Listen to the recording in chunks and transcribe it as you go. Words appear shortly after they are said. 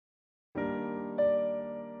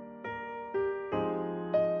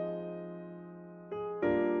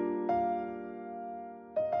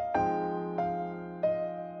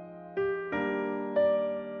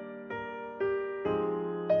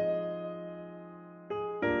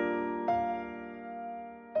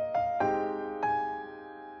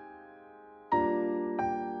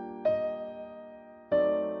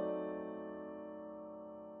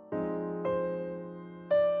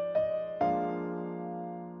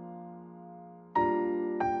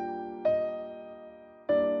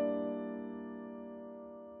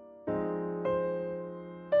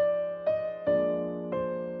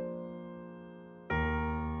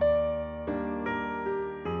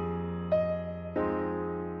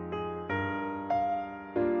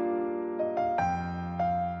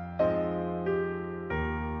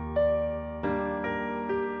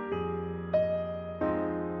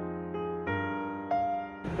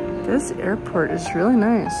This airport is really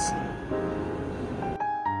nice.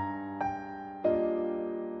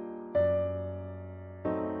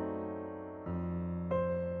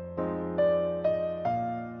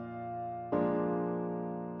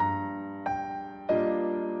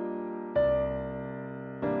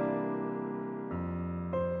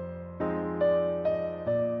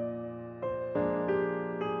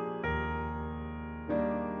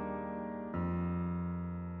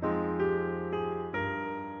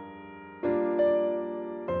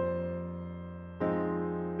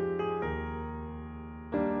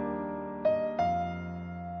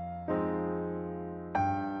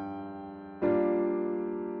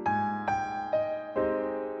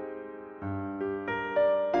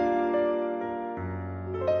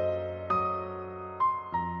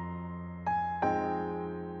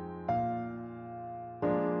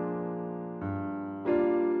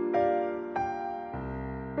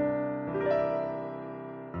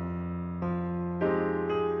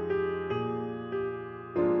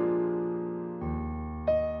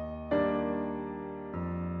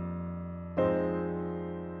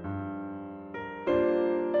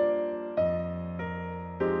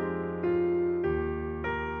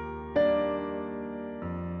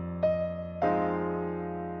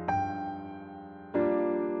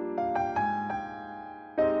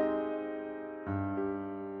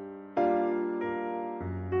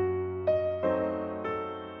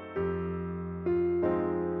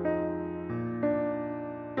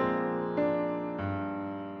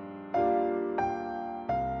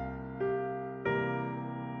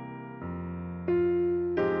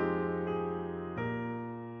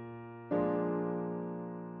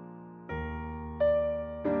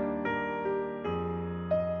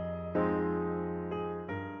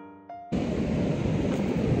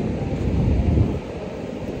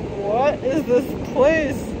 What is this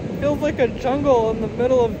place? It feels like a jungle in the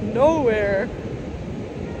middle of nowhere.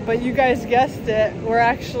 But you guys guessed it, we're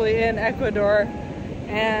actually in Ecuador,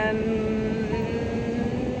 and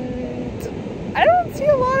I don't see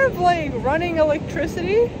a lot of like running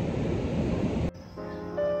electricity.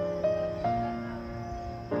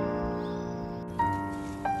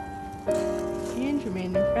 And your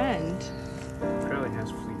main friend. Probably has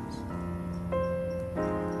fleas.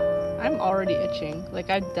 I'm already itching. Like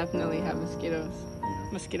I definitely have mosquitoes. Yeah.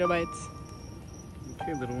 Mosquito bites.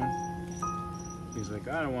 Okay, little one. He's like,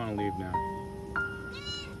 I don't want to leave now.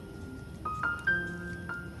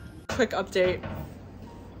 Quick update.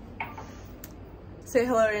 Say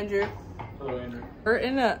hello, Andrew. Hello, Andrew. We're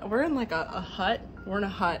in like a hut. We're in a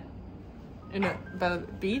hut by the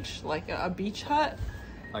beach, like a beach hut.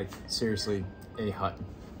 Like, seriously, a hut.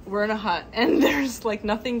 We're in a hut and there's like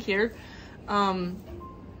nothing here.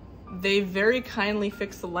 They very kindly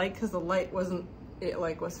fixed the light because the light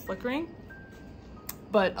was flickering.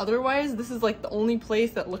 But otherwise, this is like the only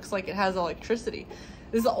place that looks like it has electricity.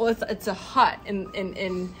 This is it's a hut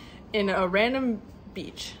in a random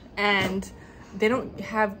beach, and they don't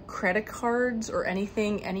have credit cards or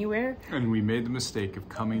anything anywhere. And we made the mistake of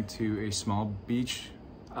coming to a small beach,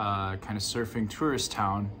 kind of surfing tourist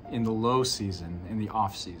town in the low season, in the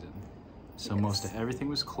off season. So Yes. most of everything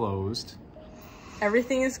was closed.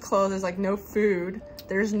 Everything is closed. There's like no food.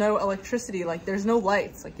 There's no electricity. Like there's no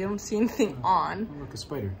lights. Like you don't see anything on. Oh, look, a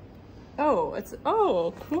spider. Oh, it's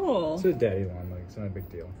cool. It's a daddy long leg. It's not a big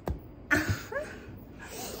deal.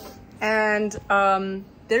 And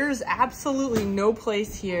there's absolutely no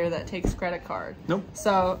place here that takes credit card. Nope.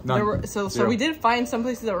 So None. there were so Zero. we did find some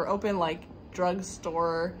places that were open, like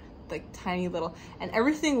drugstore, like tiny little, and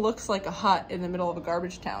everything looks like a hut in the middle of a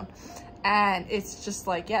garbage town. And it's just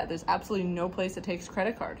like, yeah, there's absolutely no place that takes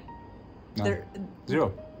credit card. None. There,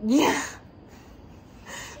 Zero. yeah.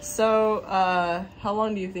 So how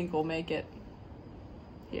long do you think we'll make it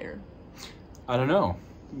here? I don't know.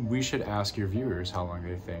 We should ask your viewers how long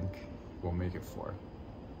they think we'll make it for.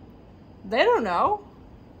 They don't know.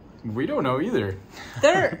 We don't know either.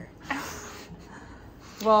 They're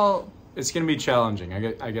well, It's gonna be challenging.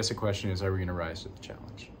 I guess the question is, are we gonna rise to the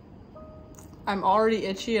challenge? I'm already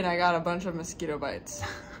itchy and I got a bunch of mosquito bites.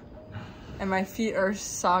 And my feet are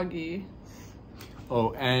soggy.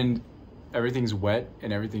 Oh, and everything's wet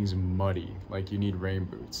and everything's muddy. Like you need rain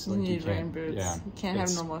boots. You Like need can't- rain boots. Yeah, You can't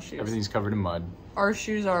have normal shoes. Everything's covered in mud. Our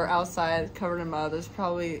shoes are outside, covered in mud. There's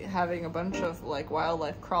probably having a bunch of like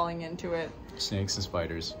wildlife crawling into it. Snakes and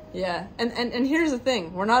spiders. Yeah, and here's the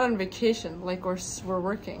thing: we're not on vacation. Like we're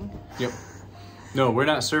working. Yep. No, we're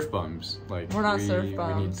not surf bums. Like We're not surf We need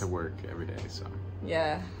bums. to work every day. So.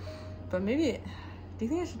 Yeah, but maybe. Do you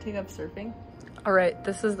think I should take up surfing? All right,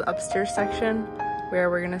 this is the upstairs section where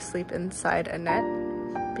we're gonna sleep inside a net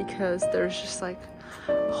because there's just like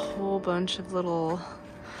a whole bunch of little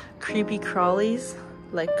creepy crawlies,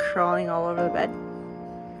 like crawling all over the bed.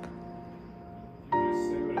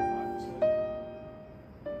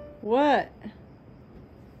 What?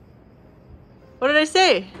 What did I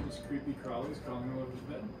say? There's creepy crawlies crawling all over his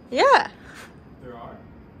bed? Yeah. There are?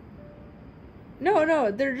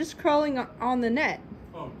 No, they're just crawling on the net.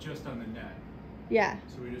 Oh, just on the net. Yeah.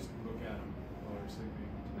 So we just look at them while we're sleeping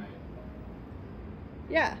tonight.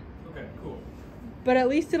 Yeah. Okay, cool. But at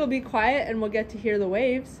least it'll be quiet and we'll get to hear the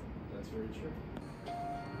waves. That's very true.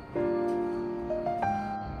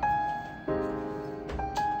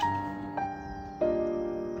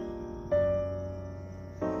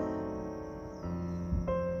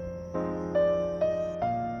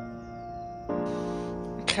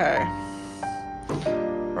 Okay.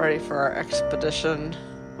 Ready for our expedition.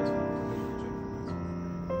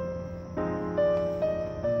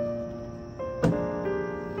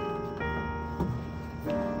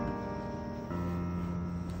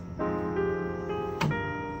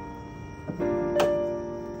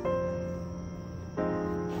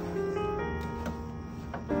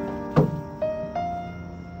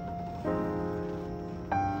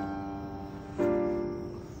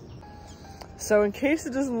 So in case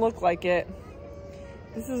it doesn't look like it,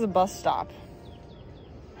 this is a bus stop.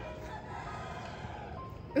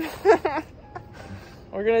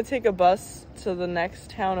 We're gonna take a bus to the next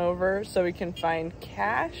town over so we can find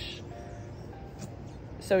cash.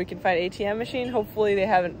 So we can find ATM machine. Hopefully they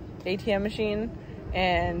have an ATM machine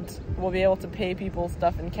and we'll be able to pay people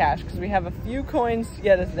stuff in cash because we have a few coins to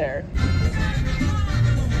get us there.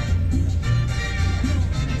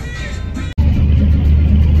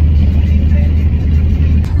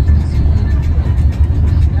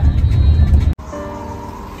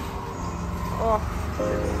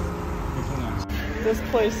 This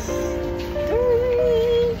place.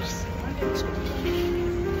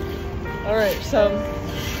 Alright, so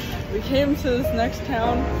we came to this next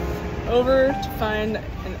town over to find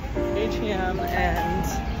an ATM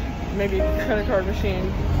and maybe a credit card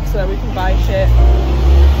machine so that we can buy shit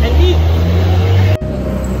and eat.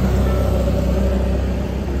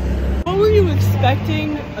 What were you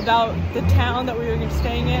expecting about the town that we were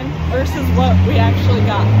staying in versus what we actually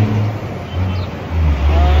got?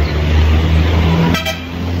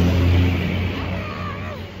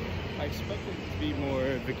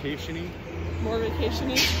 Vacation-y. More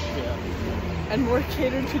vacation-y? Yeah. And more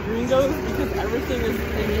catered to gringos because everything is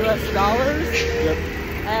in US dollars. Yep.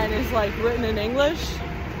 And is like written in English.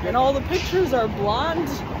 Yep. And all the pictures are blonde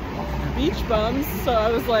beach bums. So I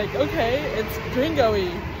was like, okay, it's gringo-y.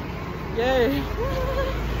 Yay.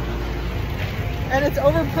 And it's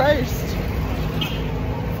overpriced.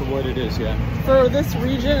 For what it is, yeah. For this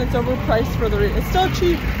region, it's overpriced for the region. It's still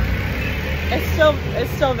cheap.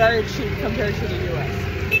 It's still very cheap compared to the US.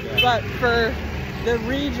 But for the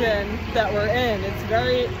region that we're in, it's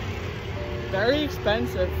very, very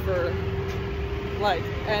expensive for, like,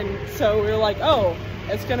 and so we were like, oh,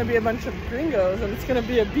 it's gonna be a bunch of gringos and it's gonna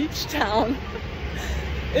be a beach town.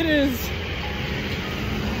 It is.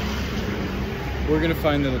 We're gonna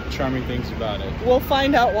find the charming things about it. We'll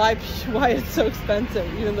find out why it's so expensive,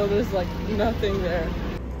 even though there's like nothing there.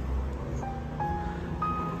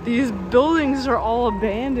 These buildings are all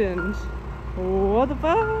abandoned. What the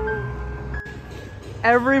fuck?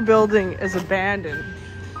 Every building is abandoned.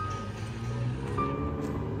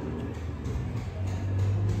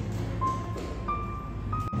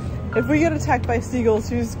 If we get attacked by seagulls,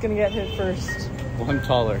 who's gonna get hit first? Well, I'm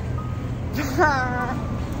taller.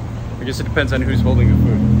 I guess it depends on who's holding the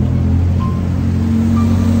food.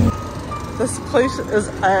 This place is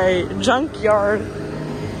a junkyard.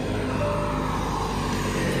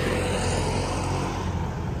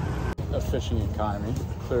 A fishing economy,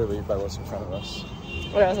 clearly by what's in front of us.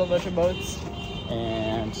 Oh, yeah, a bunch of boats.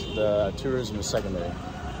 And the tourism is secondary.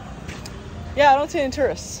 Yeah, I don't see any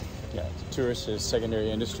tourists. Yeah, tourist is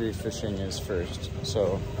secondary industry, fishing is first.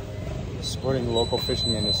 So supporting the local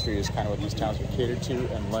fishing industry is kind of what these towns are catered to,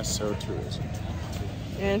 and less so tourism.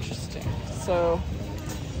 Interesting. So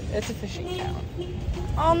it's a fishing town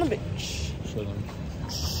on the beach. Show them.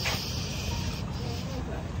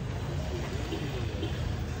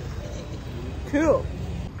 Cool.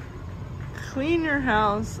 Clean your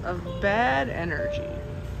house of bad energy.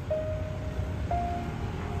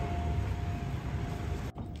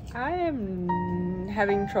 I am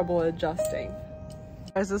having trouble adjusting.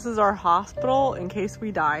 Guys, this is our hospital in case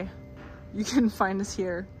we die. You can find us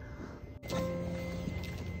here.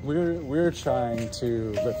 We're trying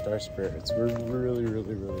to lift our spirits. We're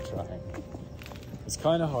really trying. It's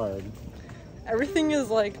kind of hard. Everything is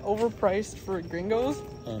like overpriced for gringos.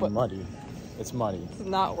 And muddy. It's muddy. It's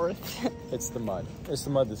not worth it. It's the mud. It's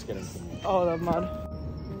the mud that's getting to me. Oh, the mud.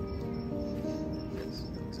 Yes,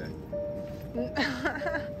 exactly.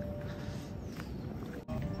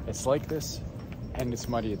 It's like this, and it's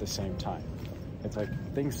muddy at the same time. It's like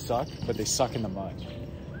things suck, but they suck in the mud.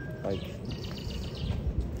 Like.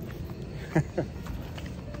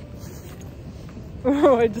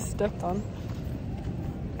 Oh, I just stepped on.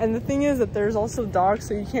 And the thing is that there's also dogs,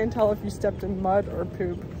 so you can't tell if you stepped in mud or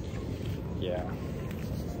poop. Yeah.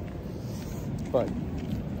 But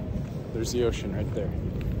there's the ocean right there.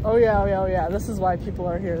 Oh yeah, oh yeah, oh yeah. This is why people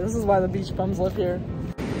are here. This is why the beach bums live here.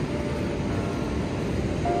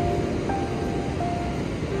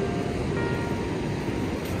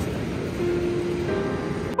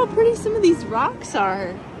 How pretty some of these rocks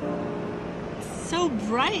are. So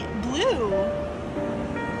bright blue.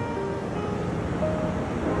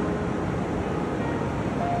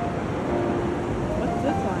 What's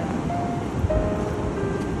this one?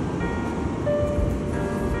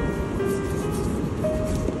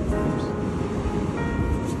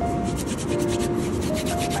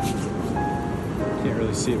 Can't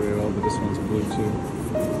really see it very well, but this one's blue too.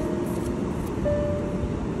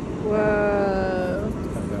 Whoa.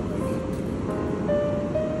 Kind of that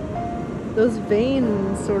like. Those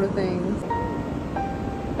veins sort of things.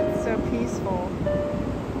 So peaceful.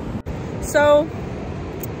 So,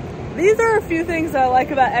 these are a few things that I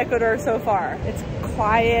like about Ecuador so far. It's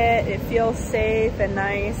quiet, it feels safe and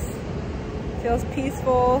nice. It feels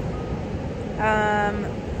peaceful.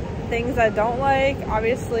 Things I don't like,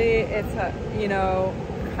 obviously it's you know,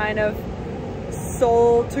 kind of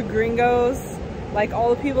sold to gringos. Like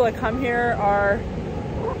all the people that come here are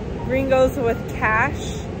gringos with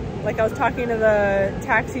cash. Like I was talking to the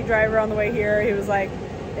taxi driver on the way here, he was like,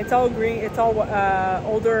 it's all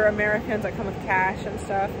older Americans that come with cash and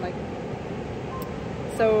stuff. And like,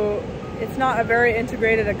 so it's not a very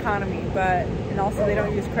integrated economy, but, and also they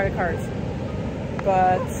don't use credit cards.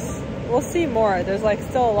 But we'll see more. There's like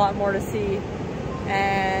still a lot more to see,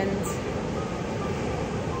 and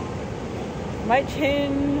might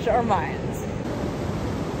change our minds.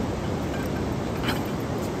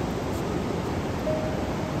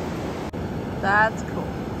 That's cool.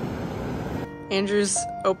 Andrew's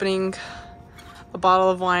opening a bottle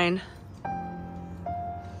of wine.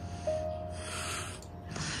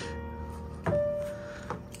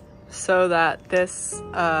 So that this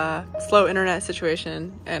slow internet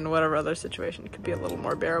situation and whatever other situation could be a little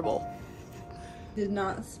more bearable. Did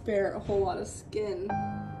not spare a whole lot of skin.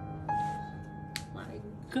 My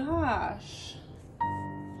gosh.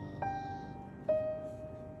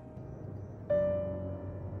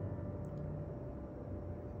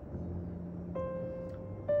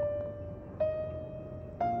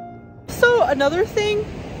 So another thing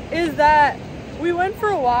is that we went for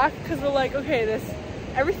a walk because we're like, okay,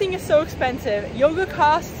 everything is so expensive. Yoga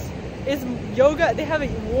costs is yoga. They have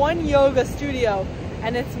one yoga studio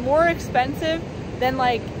and it's more expensive than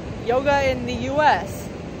like yoga in the US.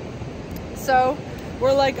 So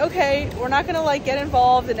we're like, okay, we're not gonna like get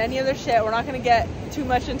involved in any other shit. We're not gonna get too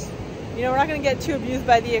much into, you know, we're not gonna get too abused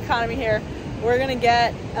by the economy here. We're gonna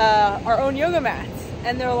get our own yoga mats.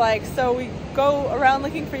 And they're like, so we go around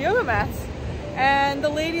looking for yoga mats. And the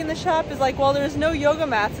lady in the shop is like, well, there's no yoga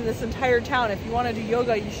mats in this entire town. If you want to do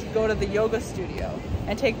yoga, you should go to the yoga studio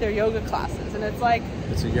and take their yoga classes. And it's like,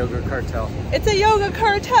 it's a yoga cartel. It's a yoga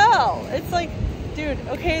cartel. It's like, dude,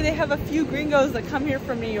 okay, they have a few gringos that come here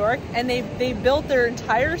from New York and they built their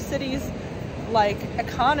entire city's like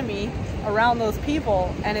economy around those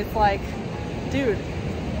people. And it's like, dude,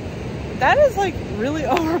 that is like really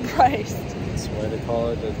overpriced. That's why they call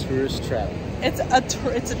it a tourist trap. It's a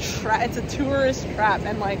tourist trap,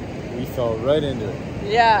 and like we fell right into it.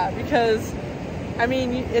 Yeah, because I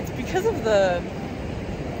mean, it's because the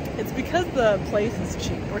place is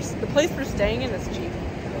cheap. The place we're staying in is cheap.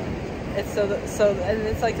 It's and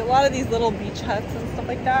it's like a lot of these little beach huts and stuff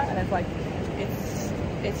like that, and it's like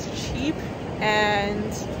it's cheap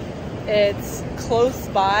and it's close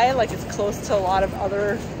by, like it's close to a lot of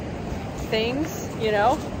other things, you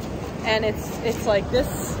know. And it's like this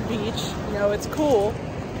beach, you know, it's cool.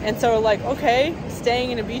 And so like, okay, staying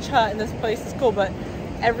in a beach hut in this place is cool, but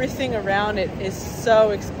everything around it is so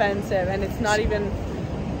expensive and it's not even...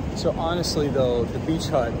 So honestly though, the beach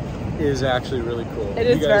hut is actually really cool. It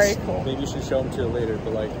is very cool. Maybe you should show them to you later,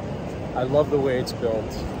 but like, I love the way it's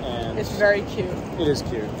built and... It's very cute. It is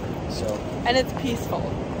cute, so... And it's peaceful.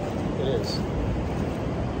 It is.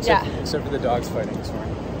 Except for the dogs fighting this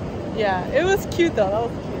morning. Yeah, it was cute though, that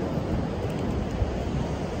was cute.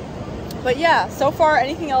 But yeah, so far,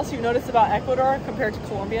 anything else you've noticed about Ecuador compared to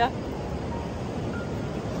Colombia?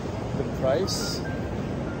 price.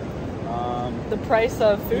 The price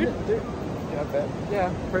of food? Yeah, I bet.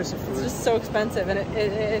 Yeah, price of food. It's just so expensive, and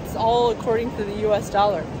it's all according to the US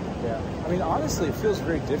dollar. Yeah. I mean, honestly, it feels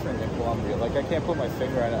very different than Colombia. Like, I can't put my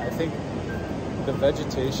finger on it. I think the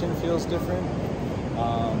vegetation feels different.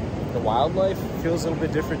 The wildlife feels a little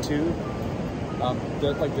bit different, too.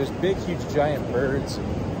 There's big, huge, giant birds.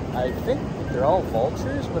 I think they're all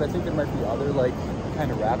vultures, but I think there might be other, like,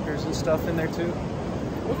 kind of raptors and stuff in there, too.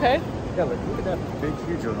 Okay. Yeah, like, look at that big,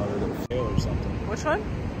 huge one over there. Tail or something. Which one?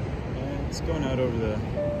 It's going out over the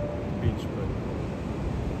beach, but...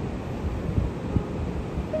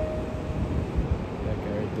 that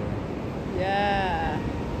guy right there. Yeah.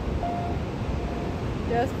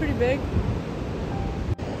 Yeah, it's pretty big.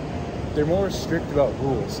 They're more strict about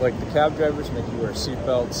rules. Like, the cab drivers make you wear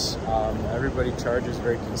seatbelts. Everybody charges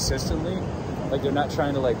very consistently. Like, they're not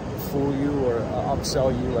trying to, like, fool you or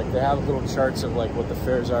upsell you. Like, they have little charts of, like, what the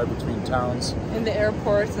fares are between towns. In the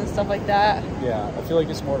airports and stuff like that. Yeah, I feel like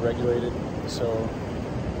it's more regulated, so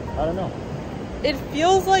I don't know. It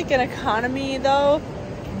feels like an economy, though,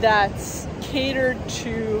 that's catered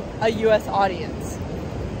to a US audience.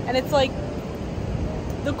 And it's like,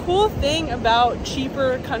 the cool thing about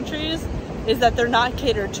cheaper countries is that they're not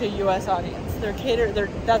catered to a US audience.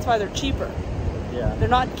 That's why they're cheaper. Yeah. They're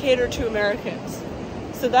not catered to Americans.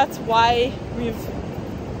 So that's why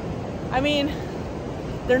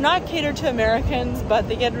they're not catered to Americans, but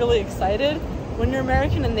they get really excited when you're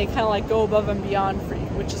American, and they kind of like go above and beyond for you,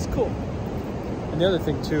 which is cool. And the other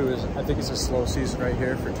thing too is, I think it's a slow season right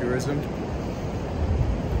here for tourism.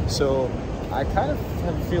 So I kind of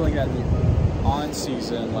have a feeling that in the on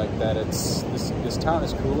season, like that, this town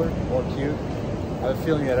is cooler, more cute. I have a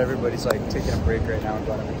feeling that everybody's like taking a break right now and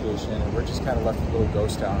going on vacation, and we're just kind of left a little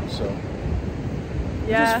ghost town. So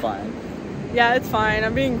yeah, it's fine. Yeah, it's fine.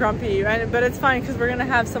 I'm being grumpy, right? But it's fine because we're gonna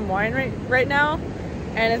have some wine right now,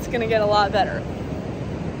 and it's gonna get a lot better.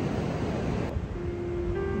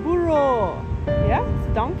 Burro. Yeah, it's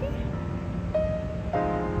a donkey.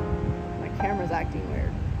 My camera's acting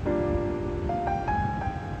weird.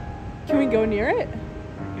 Can we go near it?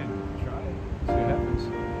 We can try it. See what happens.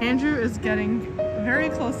 Andrew is getting very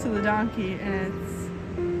close to the donkey, and it's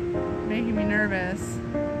making me nervous.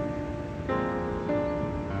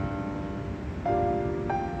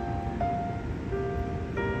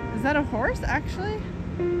 Is that a horse, actually?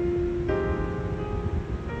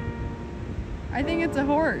 I think it's a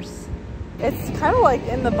horse. It's kind of like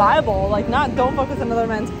in the Bible, like not don't fuck with another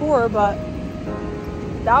man's whore, but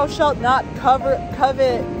thou shalt not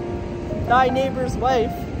covet thy neighbor's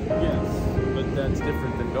wife. Yes, but that's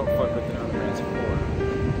different than don't fuck with another man's whore.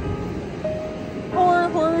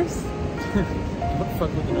 Whore, horse. Don't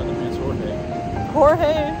fuck with another man's Jorge.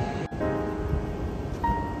 Jorge.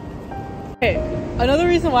 Okay, another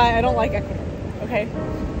reason why I don't like Ecuador, okay?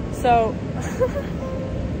 So,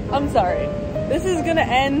 I'm sorry. This is gonna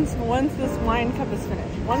end once this wine cup is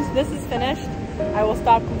finished. Once this is finished, I will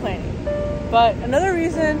stop complaining. But another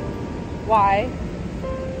reason why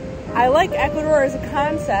I like Ecuador as a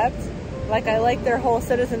concept, like I like their whole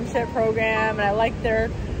citizenship program, and I like their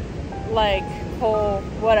like whole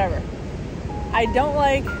whatever. I don't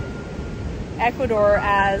like Ecuador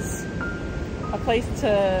as a place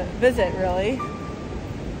to visit, really,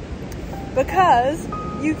 because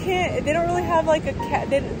you can't, they don't really have like a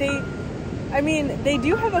they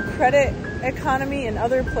do have a credit economy in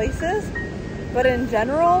other places, but in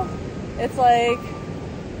general it's like,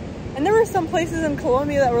 and there were some places in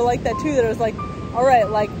Colombia that were like that too, that it was like, all right,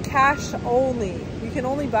 like cash only, you can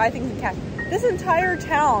only buy things in cash. This entire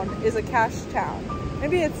town is a cash town.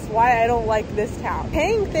 Maybe it's why I don't like this town.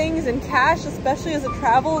 Paying things in cash, especially as a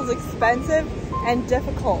travel, is expensive and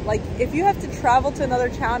difficult. Like, if you have to travel to another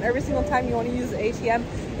town every single time you want to use the ATM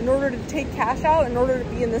in order to take cash out, in order to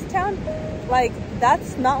be in this town, like,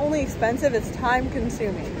 that's not only expensive, it's time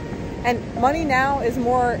consuming. And money now is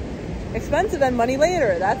more expensive than money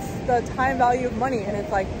later. That's the time value of money. And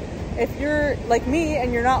it's like, if you're like me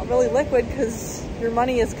and you're not really liquid because your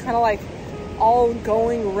money is kind of like all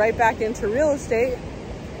going right back into real estate,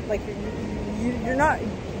 like you're not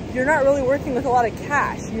really working with a lot of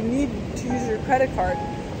cash. You need to use your credit card.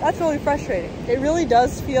 That's really frustrating. It really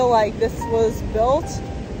does feel like this was built,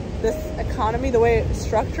 this economy, the way it's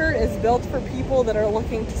structured, is built for people that are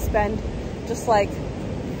looking to spend just like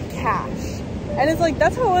cash. And it's like,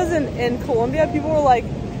 that's how it was in Colombia. People were like,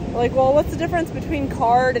 well, what's the difference between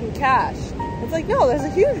card and cash? It's like, no, there's a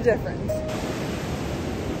huge difference.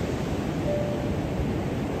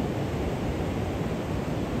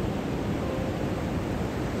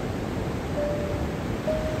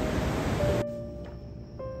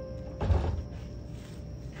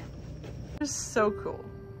 so cool.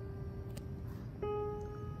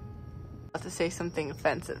 About to say something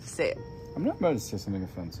offensive. Say it. I'm not about to say something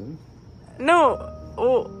offensive. No.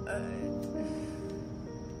 Oh.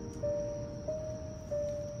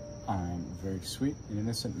 I'm a very sweet and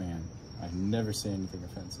innocent man. I never say anything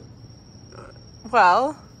offensive.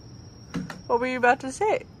 Well, what were you about to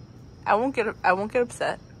say? I won't get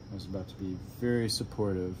upset. I was about to be very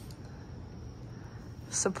supportive.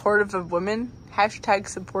 Supportive of women? Hashtag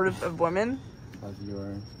supportive of women? Of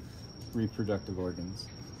your reproductive organs.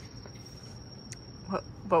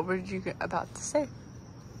 What were you about to say?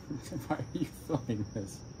 Why are you filming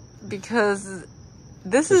this? Because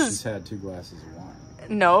this is... She's had 2 glasses of wine.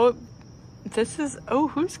 No, this is... Oh,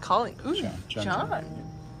 who's calling? Ooh, John.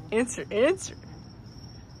 Answer.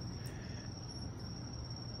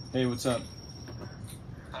 Hey, what's up?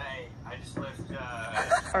 Hey, I just left,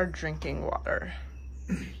 Our drinking water.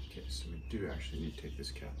 Okay, so we do actually need to take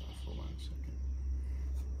this cap off. Hold on a second.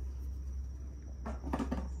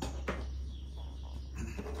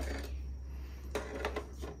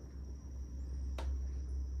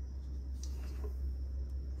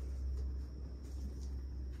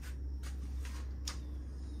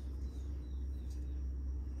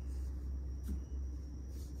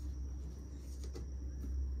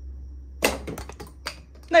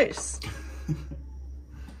 Nice.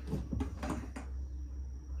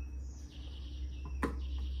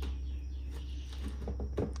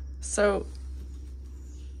 So,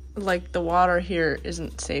 like, the water here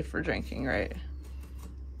isn't safe for drinking, right?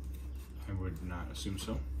 I would not assume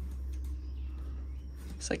so.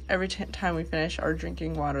 It's like every time we finish our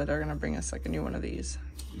drinking water, they're gonna bring us like a new one of these.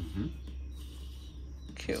 Mm-hmm.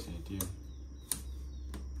 Cute. That's the idea.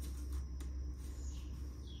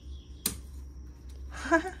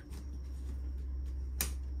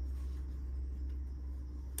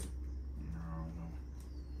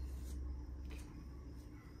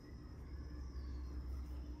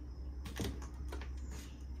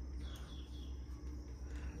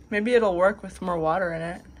 Maybe it'll work with more water in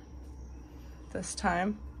it this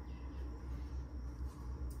time.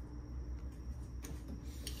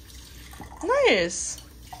 Nice.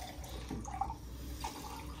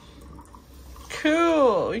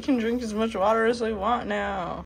 Cool. We can drink as much water as we want now.